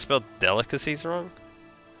 Did I spell delicacies wrong?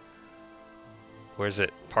 Or is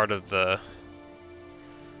it part of the...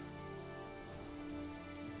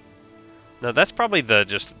 No, that's probably the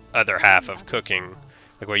just other half of cooking,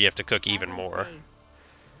 like where you have to cook even more.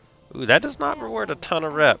 Ooh, that does not reward a ton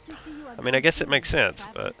of rep. I mean, I guess it makes sense,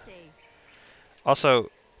 but... Also,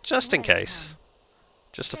 just in case,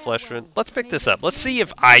 just a flesh wound. Let's pick this up. Let's see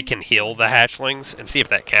if I can heal the hatchlings and see if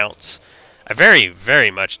that counts. I very, very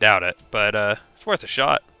much doubt it, but it's worth a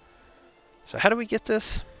shot. So how do we get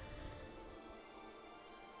this?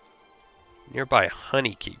 Nearby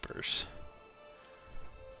honey keepers.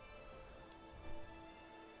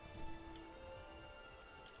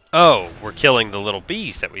 Oh, we're killing the little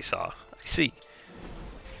bees that we saw. I see.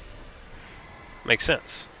 Makes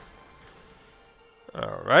sense.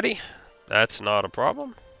 Alrighty. That's not a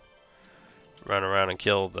problem. Run around and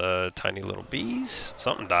kill the tiny little bees.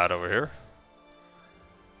 Something died over here.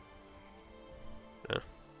 Yeah.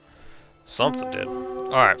 Something did.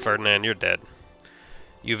 Alright, Ferdinand, you're dead.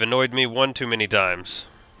 You've annoyed me one too many times.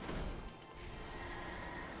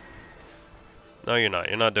 No, you're not.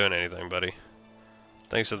 You're not doing anything, buddy.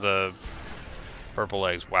 Thanks to the purple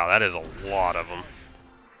eggs. Wow, that is a lot of them.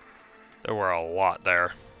 There were a lot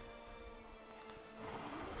there.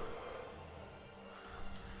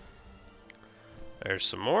 There's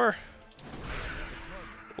some more.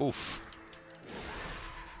 Oof.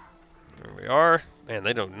 There we are. Man,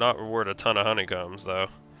 they do not reward a ton of honeycombs, though.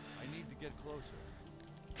 I need to get closer.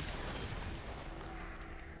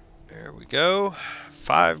 There we go.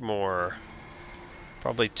 5 more.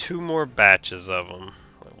 Probably 2 more batches of them.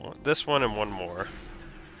 I want this one and 1 more.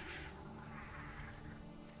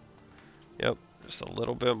 Yep, just a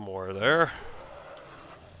little bit more there.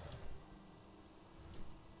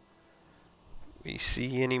 We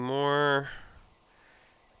see any more?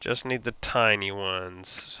 Just need the tiny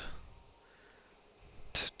ones.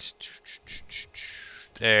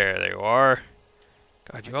 There they are.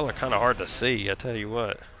 God, you all are kind of hard to see, I tell you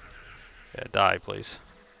what. Yeah, die, please.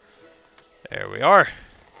 There we are.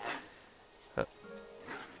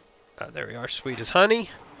 There we are, sweet as honey.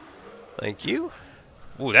 Thank you.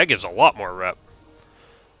 Ooh, that gives a lot more rep.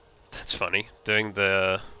 That's funny. Doing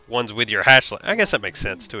the ones with your hatchling. I guess that makes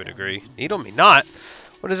sense to a degree. Needle me not.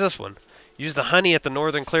 What is this one? Use the honey at the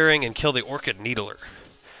northern clearing and kill the orchid needler.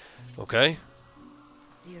 Okay.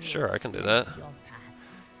 Sure, I can do that.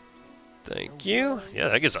 Thank you. Yeah,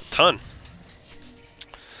 that gives a ton.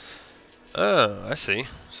 Oh, I see.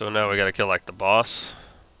 So now we gotta kill like the boss.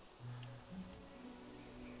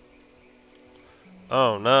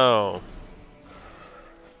 Oh no.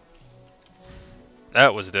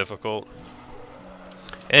 That was difficult.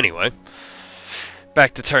 Anyway,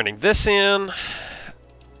 back to turning this in.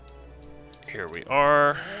 Here we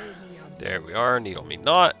are. There we are. Needle me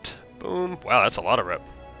not. Boom. Wow, that's a lot of rep.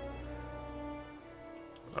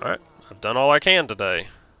 Alright, I've done all I can today.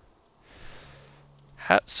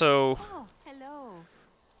 So... Oh,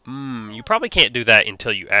 hello. You probably can't do that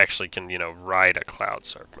until you actually can, you know, ride a Cloud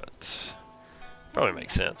Serpent. Probably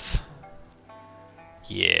makes sense.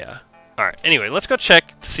 Yeah. Alright, anyway, let's go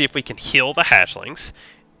check to see if we can heal the hatchlings.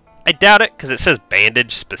 I doubt it, because it says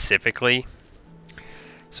bandage specifically.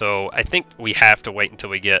 So I think we have to wait until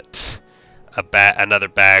we get a another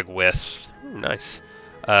bag with... Ooh, nice.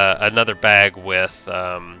 another bag with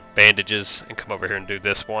bandages and come over here and do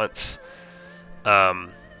this once.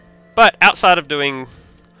 But outside of doing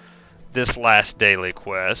this last daily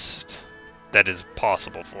quest, that is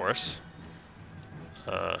possible for us.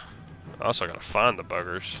 I also gotta find the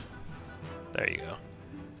buggers. There you go.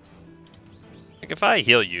 Like if I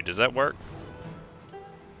heal you, does that work?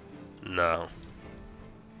 No.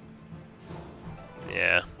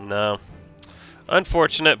 Yeah, no.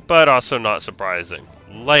 Unfortunate, but also not surprising.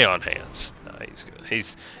 Lay on hands. No, he's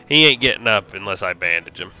good. He ain't getting up unless I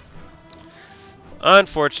bandage him.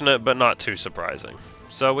 Unfortunate, but not too surprising.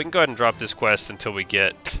 So we can go ahead and drop this quest until we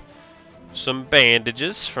get some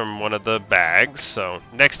bandages from one of the bags. So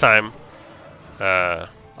next time,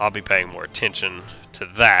 I'll be paying more attention to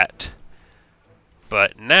that.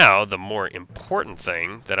 But now, the more important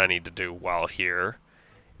thing that I need to do while here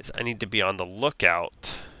is I need to be on the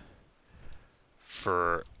lookout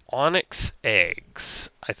for onyx eggs,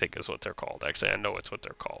 I think is what they're called. Actually, I know it's what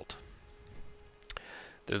they're called.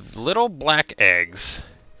 There's little black eggs,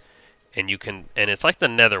 and you can, and it's like the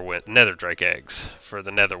nether drake eggs for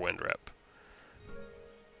the Netherwind rep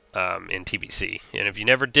in TBC. And if you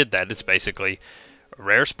never did that, it's basically a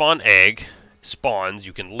rare spawn egg spawns.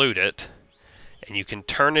 You can loot it, and you can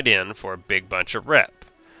turn it in for a big bunch of rep.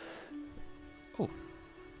 Oh,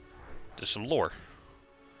 there's some lore.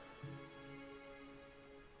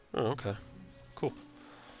 Oh, okay, cool.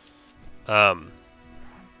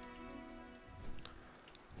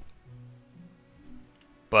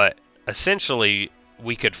 But essentially,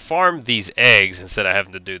 we could farm these eggs instead of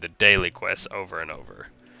having to do the daily quests over and over.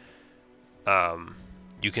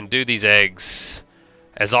 You can do these eggs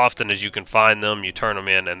as often as you can find them. You turn them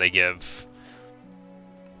in, and they give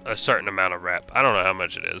a certain amount of rep. I don't know how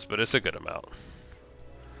much it is, but it's a good amount.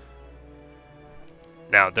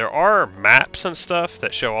 Now, there are maps and stuff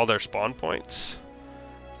that show all their spawn points.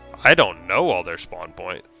 I don't know all their spawn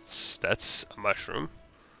points. That's a mushroom.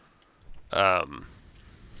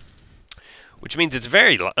 Which means it's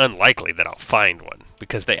very unlikely that I'll find one,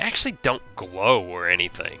 because they actually don't glow or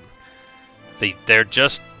anything. They're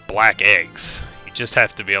just black eggs. You just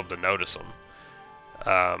have to be able to notice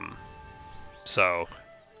them. So,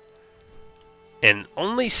 and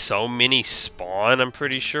only so many spawn, I'm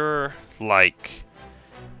pretty sure. Like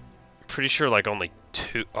only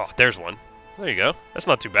 2. Oh, there's one. There you go. That's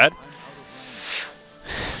not too bad.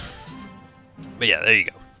 But yeah, there you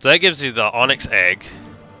go. So that gives you the onyx egg.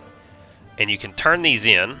 And you can turn these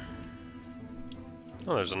in.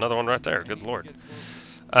 Oh, there's another one right there. Good lord.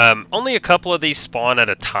 Only a couple of these spawn at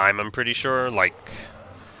a time, I'm pretty sure. Like,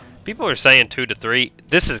 people are saying 2 to 3.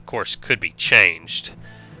 This, of course, could be changed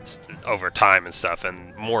over time and stuff.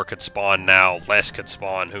 And more could spawn now, less could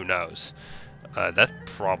spawn, who knows. That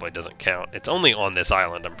probably doesn't count. It's only on this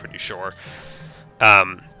island, I'm pretty sure.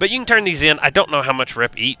 But you can turn these in. I don't know how much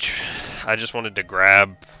rep each. I just wanted to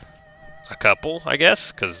grab a couple, I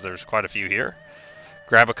guess, because there's quite a few here.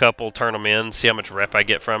 Grab a couple, turn them in, see how much rep I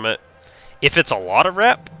get from it. If it's a lot of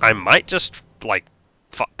rep, I might just like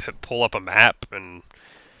pull up a map, and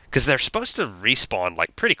because they're supposed to respawn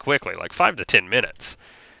like pretty quickly, like 5 to 10 minutes.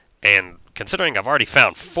 And considering I've already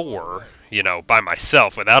found 4, you know, by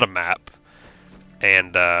myself without a map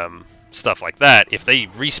and stuff like that, if they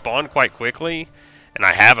respawn quite quickly and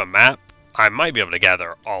I have a map, I might be able to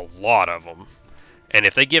gather a lot of them. And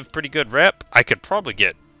if they give pretty good rep, I could probably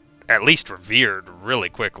get at least revered really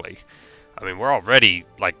quickly. I mean, we're already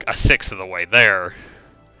like a 1/6 of the way there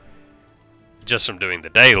just from doing the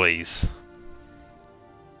dailies.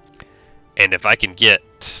 And if I can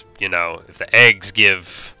get, you know, if the eggs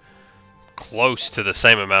give close to the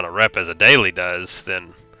same amount of rep as a daily does,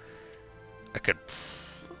 then I could...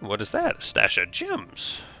 What is that? A stash of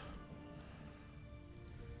gems.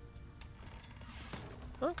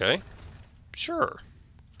 Okay. Sure.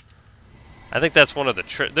 I think that's one of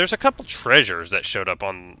the... There's a couple treasures that showed up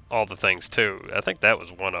on all the things, too. I think that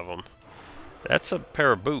was one of them. That's a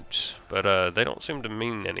pair of boots, but they don't seem to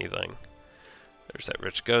mean anything. There's that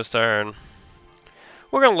rich ghost iron.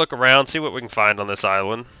 We're going to look around, see what we can find on this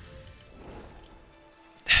island.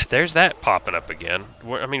 There's that popping up again.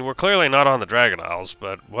 I mean, we're clearly not on the Dragon Isles,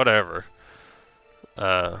 but whatever.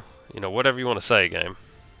 You know, whatever you want to say, game.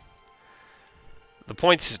 The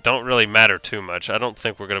points don't really matter too much. I don't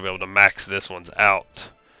think we're going to be able to max this one's out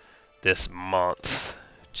this month,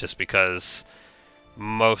 just because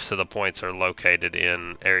most of the points are located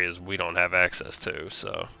in areas we don't have access to,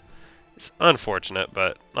 so it's unfortunate,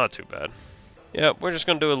 but not too bad. Yeah, we're just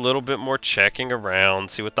going to do a little bit more checking around,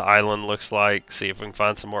 see what the island looks like, see if we can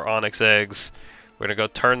find some more onyx eggs. We're going to go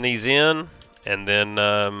turn these in, and then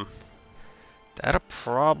that'll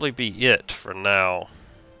probably be it for now.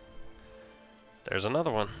 There's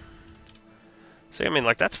another one. See, I mean,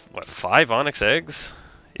 like, that's, what, 5 onyx eggs?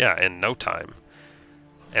 Yeah, in no time.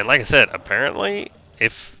 And like I said, apparently,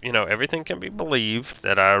 if, you know, everything can be believed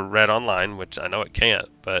that I read online, which I know it can't,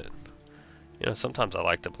 but, you know, sometimes I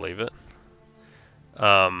like to believe it.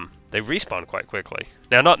 They respawn quite quickly.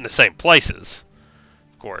 Now, not in the same places,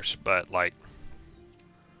 of course, but, like,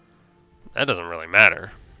 that doesn't really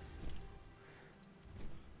matter.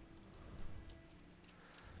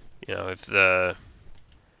 You know, if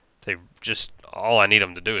they just, all I need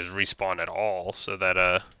them to do is respawn at all, so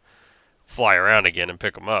that, fly around again and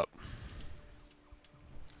pick them up.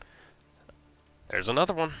 There's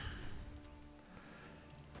another one.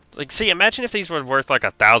 Like, see, imagine if these were worth like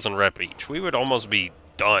 1,000 rep each. We would almost be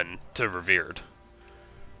done to revered.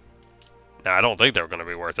 Now, I don't think they're going to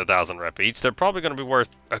be worth 1,000 rep each. They're probably going to be worth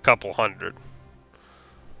a couple hundred.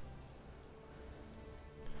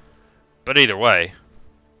 But either way,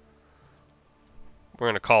 we're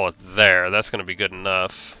going to call it there. That's going to be good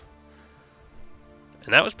enough.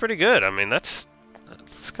 And that was pretty good. I mean, that's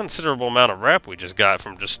a considerable amount of rep we just got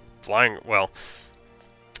from just flying. Well,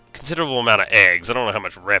 considerable amount of eggs. I don't know how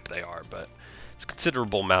much rep they are, but it's a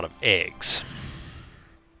considerable amount of eggs,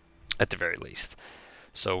 at the very least.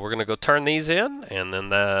 So we're going to go turn these in, and then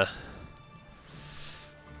that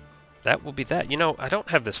will be that. You know, I don't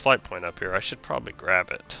have this flight point up here. I should probably grab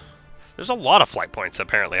it. There's a lot of flight points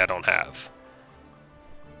apparently I don't have.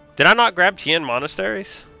 Did I not grab Tien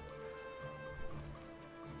Monasteries?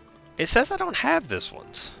 It says I don't have this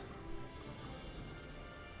ones.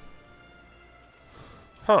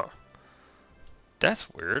 Huh. That's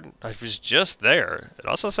weird. I was just there. It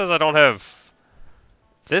also says I don't have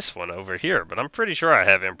this one over here, but I'm pretty sure I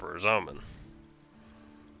have Emperor's Omen.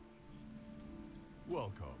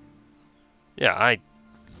 Welcome. Yeah, I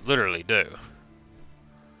literally do.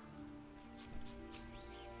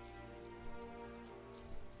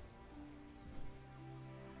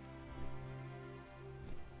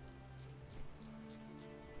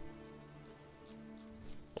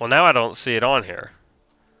 Well, now I don't see it on here.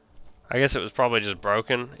 I guess it was probably just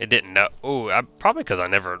broken. It didn't know. Ooh, probably because I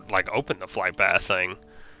never like opened the flight path thing.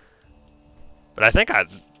 But I think I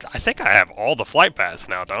have all the flight paths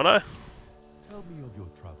now, don't I? Tell me of your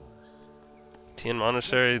travels. Tien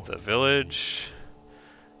Monastery, the village,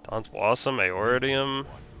 Dawn's Blossom, Aeoridium,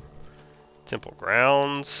 Temple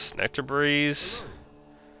Grounds, Nectar Breeze,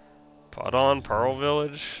 Podon, Pearl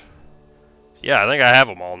Village. Yeah, I think I have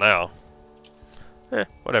them all now.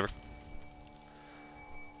 Whatever.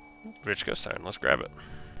 Rich Ghost Iron, let's grab it.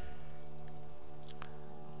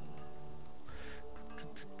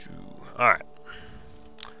 Alright.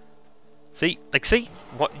 See?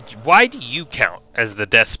 Why do you count as the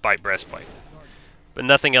Death Spite Breastplate? But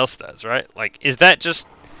nothing else does, right? Like, is that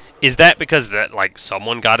because that, like,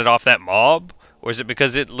 someone got it off that mob? Or is it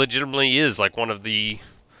because it legitimately is, like, one of the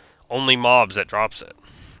only mobs that drops it?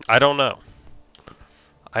 I don't know.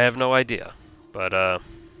 I have no idea. But,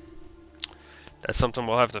 that's something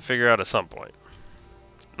we'll have to figure out at some point.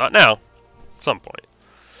 Not now. Some point.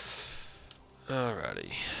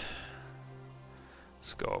 Alrighty.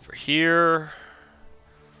 Let's go over here.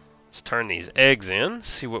 Let's turn these eggs in.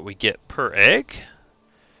 See what we get per egg.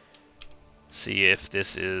 See if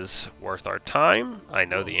this is worth our time. I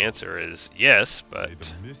know the answer is yes,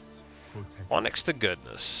 but onyx to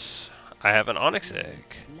goodness. I have an onyx egg.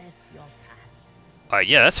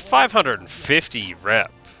 Yeah, that's 550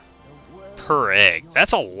 rep per egg.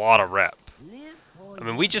 That's a lot of rep. I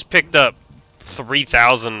mean, we just picked up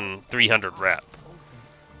 3,300 rep.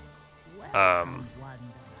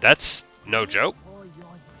 That's no joke.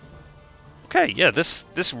 Okay, yeah,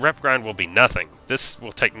 this rep grind will be nothing. This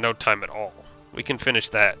will take no time at all. We can finish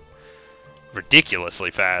that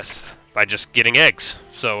ridiculously fast by just getting eggs.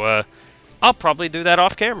 So, I'll probably do that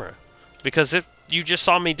off camera. Because if you just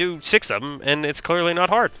saw me do 6 of them, and it's clearly not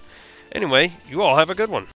hard. Anyway, you all have a good one.